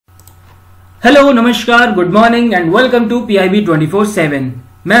Hello नमस्कार good morning and welcome to PIB 24/7।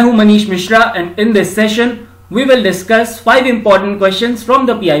 मैं हूं Manish Mishra and in this session we will discuss 5 important questions from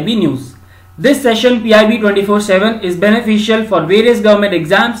the PIB news. This session PIB 24/7 is beneficial for various government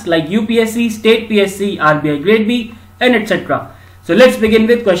exams like UPSC, State PSC, RBI Grade B and etc. So let's begin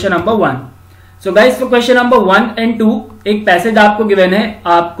with question number 1. So guys, for question number 1 and 2 एक passage आपको given है,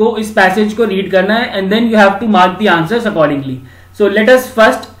 आपको इस passage को read करना है and then you have to mark the answers accordingly. So let us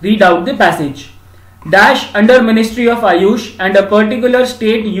first read out the passage. Dash under Ministry of Ayush and a particular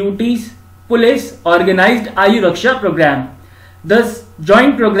state UT's police organized Ayu Raksha program. This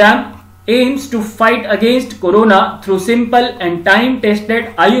joint program aims to fight against corona through simple and time-tested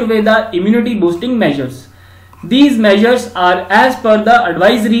Ayurveda immunity boosting measures. These measures are as per the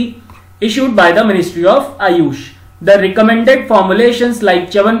advisory issued by the Ministry of Ayush. The recommended formulations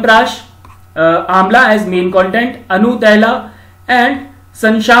like Chyawanprash, Amla as main content, Anu Tehla and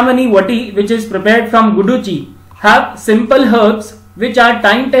Sanshamani Vati, which is prepared from Guduchi, have simple herbs which are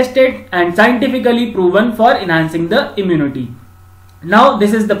time tested and scientifically proven for enhancing the immunity. Now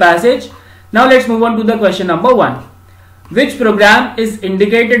this is the passage. Now let's move on to the question number 1. Which program is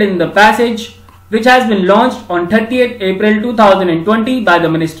indicated in the passage which has been launched on 30th April 2020 by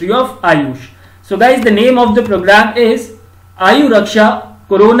the Ministry of Ayush? So guys, the name of the program is Ayu Raksha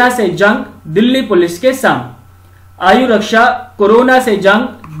Corona Se Jang Delhi Police के संग. आयु रक्षा corona से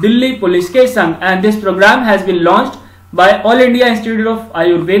जंग Delhi police के संग, and this program has been launched by All India Institute of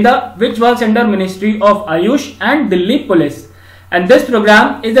Ayurveda, which works under Ministry of Ayush and Delhi Police. And this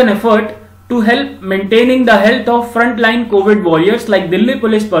program is an effort to help maintaining the health of frontline COVID warriors like Delhi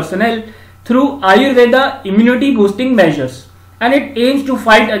Police personnel through Ayurveda immunity boosting measures, and it aims to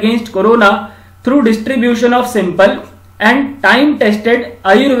fight against corona through distribution of simple and time-tested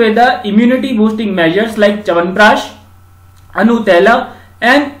Ayurveda immunity boosting measures like Chyawanprash, Anu Tehla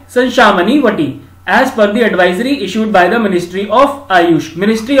and Sanshamani Vati as per the advisory issued by the Ministry of Ayush.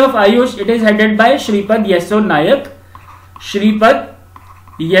 Ministry of Ayush, it is headed by Shripad Yesso Nayak. Shripad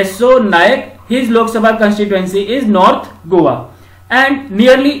Yesso Nayak, his Lok Sabha constituency is North Goa. And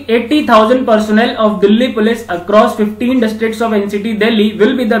nearly 80,000 personnel of Delhi Police across 15 districts of NCT Delhi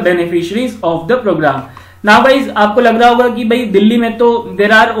will be the beneficiaries of the program. Now guys, आपको लग रहा होगा कि भाई दिल्ली में तो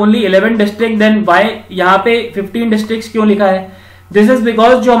there are only 11 district, then Y यहाँ पे 15 डिस्ट्रिक्ट्स क्यों लिखा है? दिस इज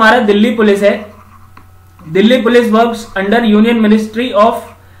बिकॉज जो हमारा दिल्ली पुलिस है, Delhi police works under union ministry of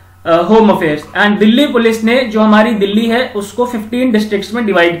home affairs, and Delhi police ने जो हमारी दिल्ली है उसको 15 डिस्ट्रिक्ट्स में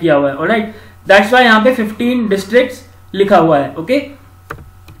डिवाइड किया हुआ है. ऑलराइट, दैट्स व्हाई यहाँ पे 15 डिस्ट्रिक्ट्स लिखा हुआ है. Okay,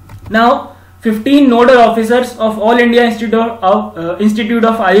 now 15 nodal officers of All India Institute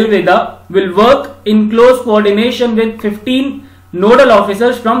of Ayurveda will work in close coordination with 15 nodal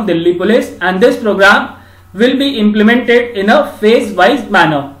officers from Delhi Police, and this program will be implemented in a phase-wise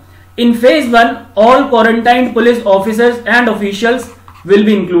manner. In phase 1, all quarantined police officers and officials will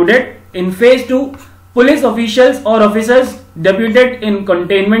be included. In phase 2, police officials or officers deputed in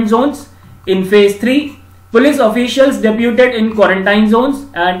containment zones. In phase 3, police officials deputed in quarantine zones,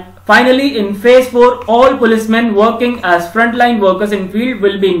 and finally, in phase 4, all policemen working as frontline workers in field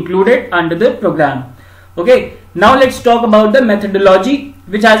will be included under the program. Okay, now let's talk about the methodology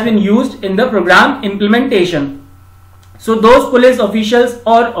which has been used in the program implementation. So those police officials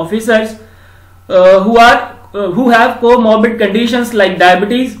or officers who have comorbid conditions like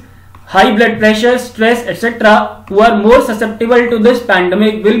diabetes, high blood pressure, stress, etc., who are more susceptible to this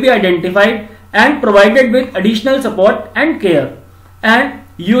pandemic will be identified and provided with additional support and care. And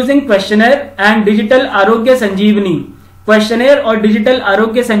using questionnaire and digital आरोग्य संजीवनी, questionnaire और digital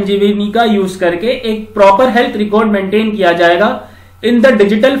आरोग्य संजीवनी का use करके एक proper health record maintain किया जाएगा in the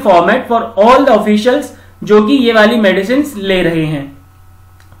digital format for all the officials जो कि ये वाली मेडिसिन ले रहे हैं.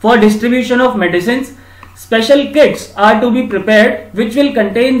 For distribution of medicine, special kits are to be prepared which will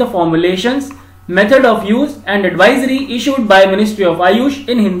contain the formulations, method of use and advisory issued by ministry of Ayush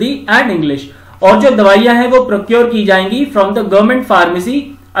in Hindi and English. और जो दवाइयां हैं वो प्रोक्योर की जाएंगी from the government pharmacy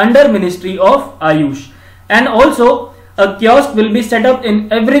under ministry of Ayush. And also a kiosk will be set up in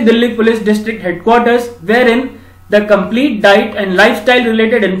every Delhi police district headquarters where in the complete diet and lifestyle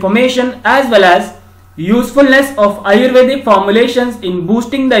related information as well as usefulness of Ayurvedic formulations in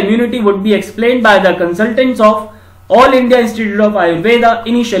boosting the immunity would be explained by the consultants of all India institute of Ayurveda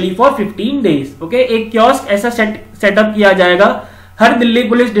initially for 15 days. Okay, एक kiosk ऐसा setup किया जाएगा हर Delhi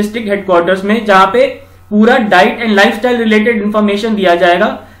police district headquarters में जहां पे पूरा diet and lifestyle related information दिया जाएगा,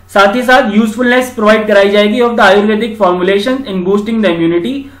 साथ ही साथ यूजफुलनेस प्रोवाइड कराई जाएगी of the Ayurvedic formulation in boosting the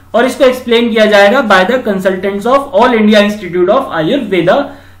immunity, और इसको एक्सप्लेन किया जाएगा by the consultants of all India institute of Ayurveda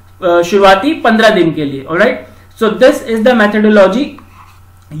शुरुआती 15 दिन के लिए. Alright, so this is the methodology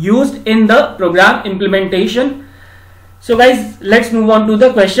used in the program implementation. So guys, let's move on to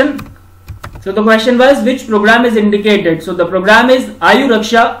the question. So the question was, which program is indicated? So the program is आयु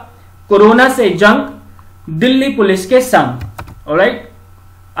रक्षा, corona से जंग, Delhi police के संग. Alright,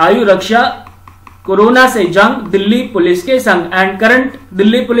 आयु रक्षा, corona से जंग, Delhi police के संग. And current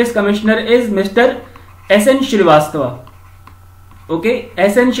Delhi Police Commissioner is Mr. S.N. Shrivastava. Okay,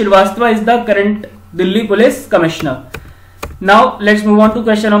 S.N. Shrivastava is the current Delhi Police Commissioner. Now let's move on to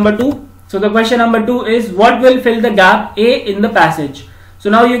question number 2. So the question number 2 is, what will fill the gap A in the passage? So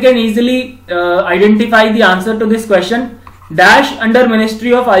now you can easily identify the answer to this question. Dash under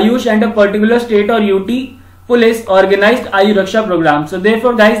Ministry of Ayush and a particular state or UT police organized Ayu Raksha program. So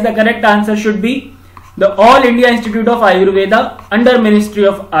therefore guys, the correct answer should be the All India Institute of Ayurveda under Ministry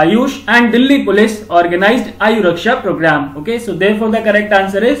of Ayush and Delhi Police organized Ayu Raksha program. Okay, so therefore the correct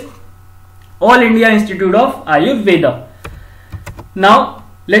answer is All India Institute of Ayurveda. Now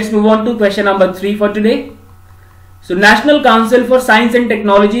let's move on to question number 3 for today. So National Council for Science and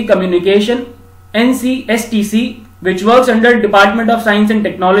Technology Communication, NCSTC, which works under Department of Science and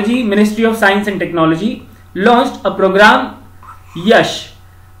Technology, Ministry of Science and Technology, launched a program YASH,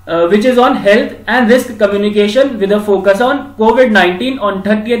 which is on health and risk communication with a focus on COVID-19 on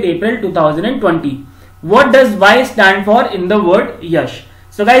 30th April 2020. What does Y stand for in the word YASH?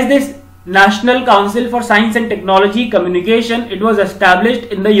 So guys, this National Council for Science and Technology Communication, it was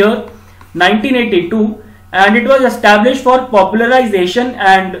established in the year 1982 and it was established for popularization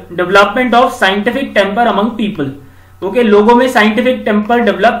and development of scientific temper among people. Okay, लोगों में scientific temper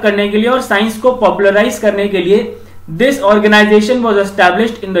develop करने के लिए और science को popularize करने के लिए this organization was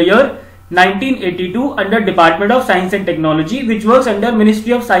established in the year 1982 under Department of Science and Technology, which works under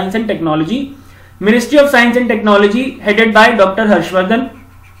Ministry of Science and Technology. Ministry of Science and Technology headed by Dr. Harshvardhan.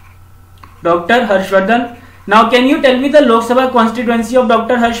 Dr. Harshvardhan. Now can you tell me the Lok Sabha constituency of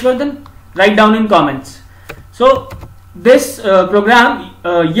Dr. Harshvardhan? Write down in comments. So this program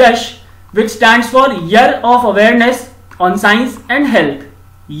YASH, which stands for Year of Awareness on Science and Health.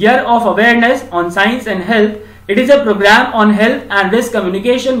 Year of Awareness on Science and Health. It is a program on health and risk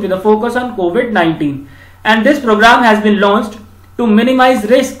communication with a focus on COVID-19. And this program has been launched to minimize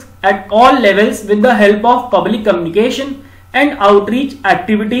risks at all levels with the help of public communication and outreach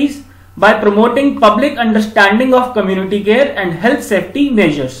activities by promoting public understanding of community care and health safety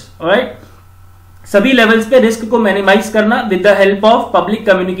measures. Alright, सभी levels पे risk को minimise करना with the help of public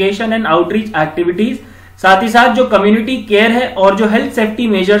communication and outreach activities, साथ ही साथ जो community care है और जो हेल्थ सेफ्टी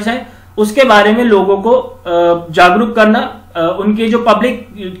मेजर्स हैं उसके बारे में लोगों को जागरूक करना, उनकी जो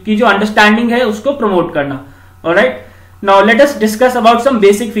पब्लिक की जो अंडरस्टैंडिंग है उसको प्रमोट करना. Alright, now let us discuss about some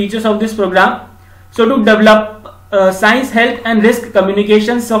basic features of this programme. So to develop science, health and risk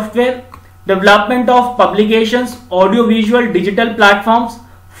communication software, development of publications, audio visual digital platforms,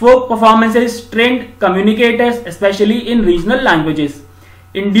 folk performances, trained communicators especially in regional languages,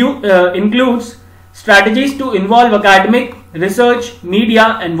 includes strategies to involve academic, research, media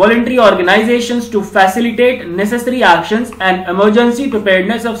and voluntary organizations to facilitate necessary actions and emergency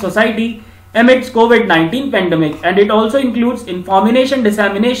preparedness of society amidst COVID-19 pandemic, and it also includes information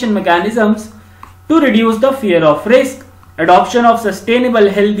dissemination mechanisms to reduce the fear of risk, adoption of sustainable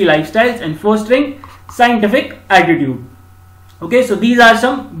healthy lifestyles and fostering scientific attitude. Okay, so these are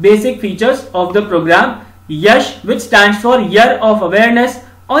some basic features of the program YASH, which stands for Year of Awareness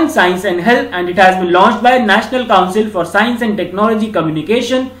on Science and Health, and it has been launched by National Council for Science and Technology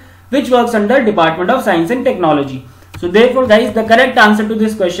Communication, which works under Department of Science and Technology. So therefore guys, the correct answer to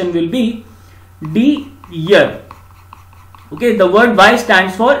this question will be D, year. Okay, the word Y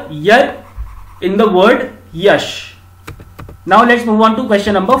stands for year in the word YASH. Now let's move on to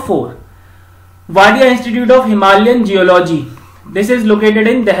question number 4. Wadia Institute of Himalayan Geology. This is located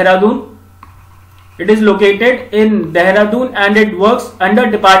in Dehradun. It is located in Dehradun and it works under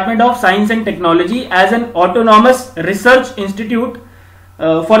Department of Science and Technology as an autonomous research institute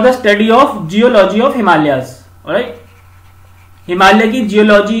for the study of geology of Himalayas. Alright, Himalaya की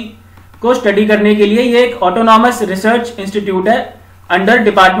geology को study करने के लिए ये एक autonomous research institute है under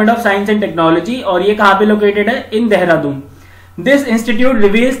department of science and technology, और ये कहाँ पे लोकेटेड है? इन Dehradun. This institute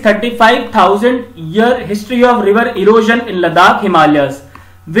reveals 35,000 year history of river erosion in Ladakh Himalayas.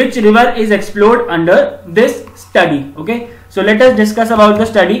 Which river is explored under this study? Okay, so let us discuss about the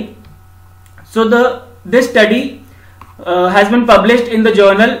study. So this study has been published in the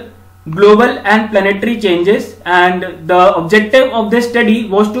journal Global and Planetary Changes, and the objective of this study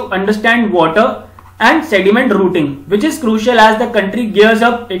was to understand water and sediment routing, which is crucial as the country gears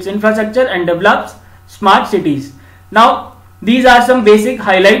up its infrastructure and develops smart cities. Now these are some basic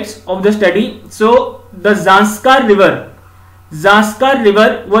highlights of the study. So the Zanskar River Zanskar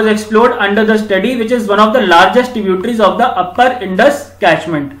River was explored under the study, which is one of the largest tributaries of the upper Indus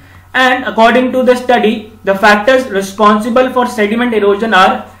catchment. And according to the study, the factors responsible for sediment erosion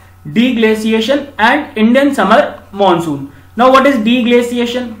are deglaciation and Indian summer monsoon. Now, what is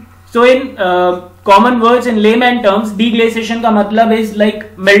deglaciation? So, in common words, in layman terms, deglaciation का मतलब is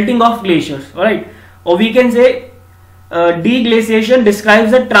like melting of glaciers, alright? Or we can say deglaciation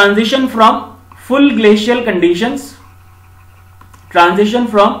describes the transition from full glacial conditions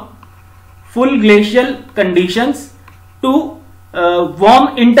to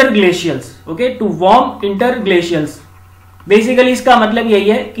warm interglacials. Okay, to warm interglacials. Basically इसका मतलब यही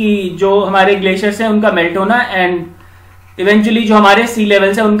है कि जो हमारे glaciers हैं उनका मेल्ट होना एंड इवेंचुअली जो हमारे सी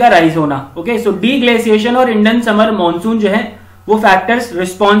लेवल है उनका राइज होना. ओके, सो डीग्लेशिएशन और इंडियन समर मॉनसून जो है वो फैक्टर्स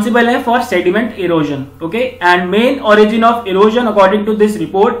रिस्पॉन्सिबल है for sediment erosion. Okay, and main origin of erosion according to this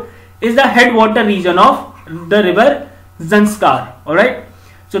report is the head water reason of the river Zanskar. Alright,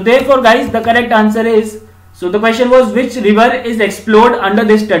 so therefore guys, the correct answer is, so the question was which river is explored under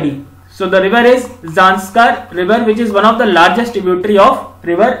this study. So the river is Zanskar river, which is one of the largest tributary of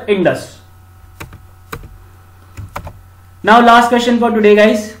river Indus. Now last question for today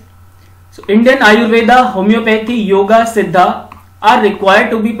guys. So Indian Ayurveda, homeopathy, yoga, siddha are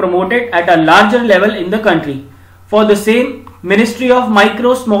required to be promoted at a larger level in the country. For the same, Ministry of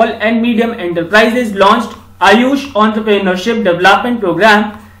Micro, Small and Medium Enterprises launched Ayush Entrepreneurship Development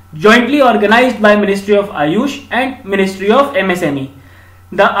Program, jointly organized by Ministry of Ayush and Ministry of MSME.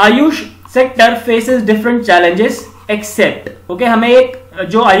 The Ayush sector faces different challenges except, okay, हमें एक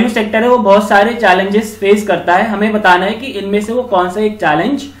जो Ayush sector है वो बहुत सारे challenges face करता है. हमें बताना है कि इनमें से वो कौन सा एक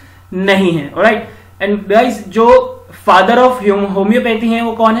challenge नहीं है. Alright, and guys, जो father of homeopathy है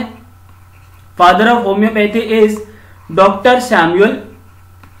वो कौन है? Father of homeopathy is Dr. Samuel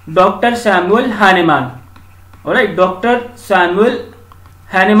Hahnemann. Alright, Dr. Samuel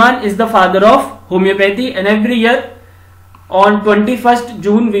Hahnemann is the father of homeopathy, and every year on 21st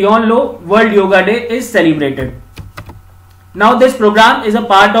June we all know World Yoga Day is celebrated. Now this program is a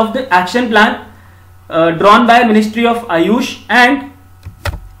part of the action plan drawn by Ministry of Ayush and,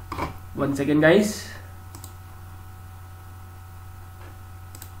 one second guys,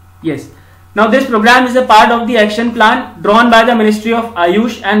 yes, now this program is a part of the action plan drawn by the Ministry of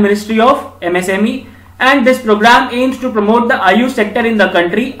Ayush and Ministry of MSME. And this program aims to promote the Ayush sector in the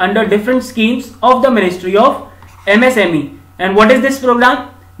country under different schemes of the Ministry of MSME. And what is this program?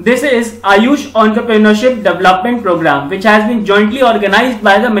 This is Ayush Entrepreneurship Development Program, which has been jointly organized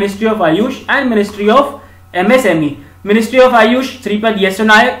by the Ministry of Ayush and Ministry of MSME. Ministry of Ayush, Sripad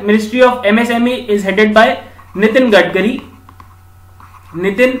Yesunayak. Ministry of MSME is headed by Nitin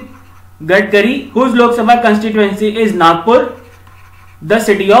Gadkari, whose Lok Sabha constituency is Nagpur, the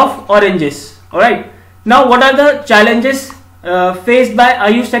city of Oranges. Alright. Now, what are the challenges faced by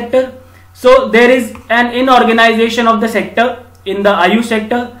Ayush sector? So, there is an inorganization of the sector in the Ayush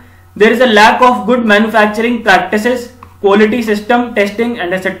sector. There is a lack of good manufacturing practices, quality system, testing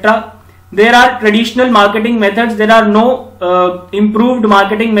and etc. There are traditional marketing methods. There are no improved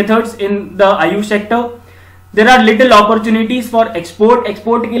marketing methods in the Ayush sector. There are little opportunities for export.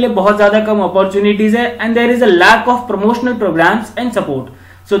 Export के लिए बहुत ज़्यादा कम opportunities है, and there is a lack of promotional programs and support.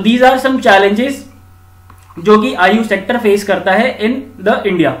 So these are some challenges जो कि Ayush sector face करता है in the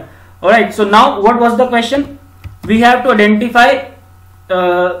India. Alright, so now what was the question? We have to identify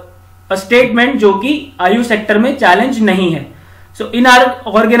a statement जो कि Ayush sector में challenge नहीं है. सो in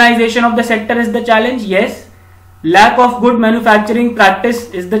our organisation of the sector is the challenge, yes. Lack of good manufacturing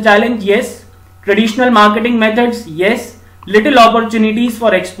practice is the challenge, yes. Traditional marketing methods, yes. Little opportunities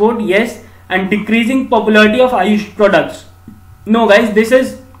for export, yes. And decreasing popularity of Ayush products. No guys, this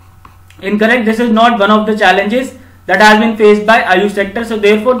is incorrect. This is not one of the challenges that has been faced by Ayush sector. So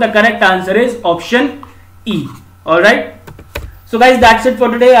therefore the correct answer is option E. Alright. So guys, that's it for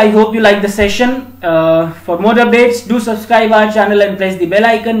today. I hope you like the session. For more updates, do subscribe our channel and press the bell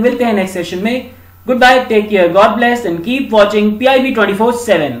icon. मिलते हैं next session में. Goodbye, take care, God bless and keep watching PIB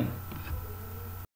 24/7.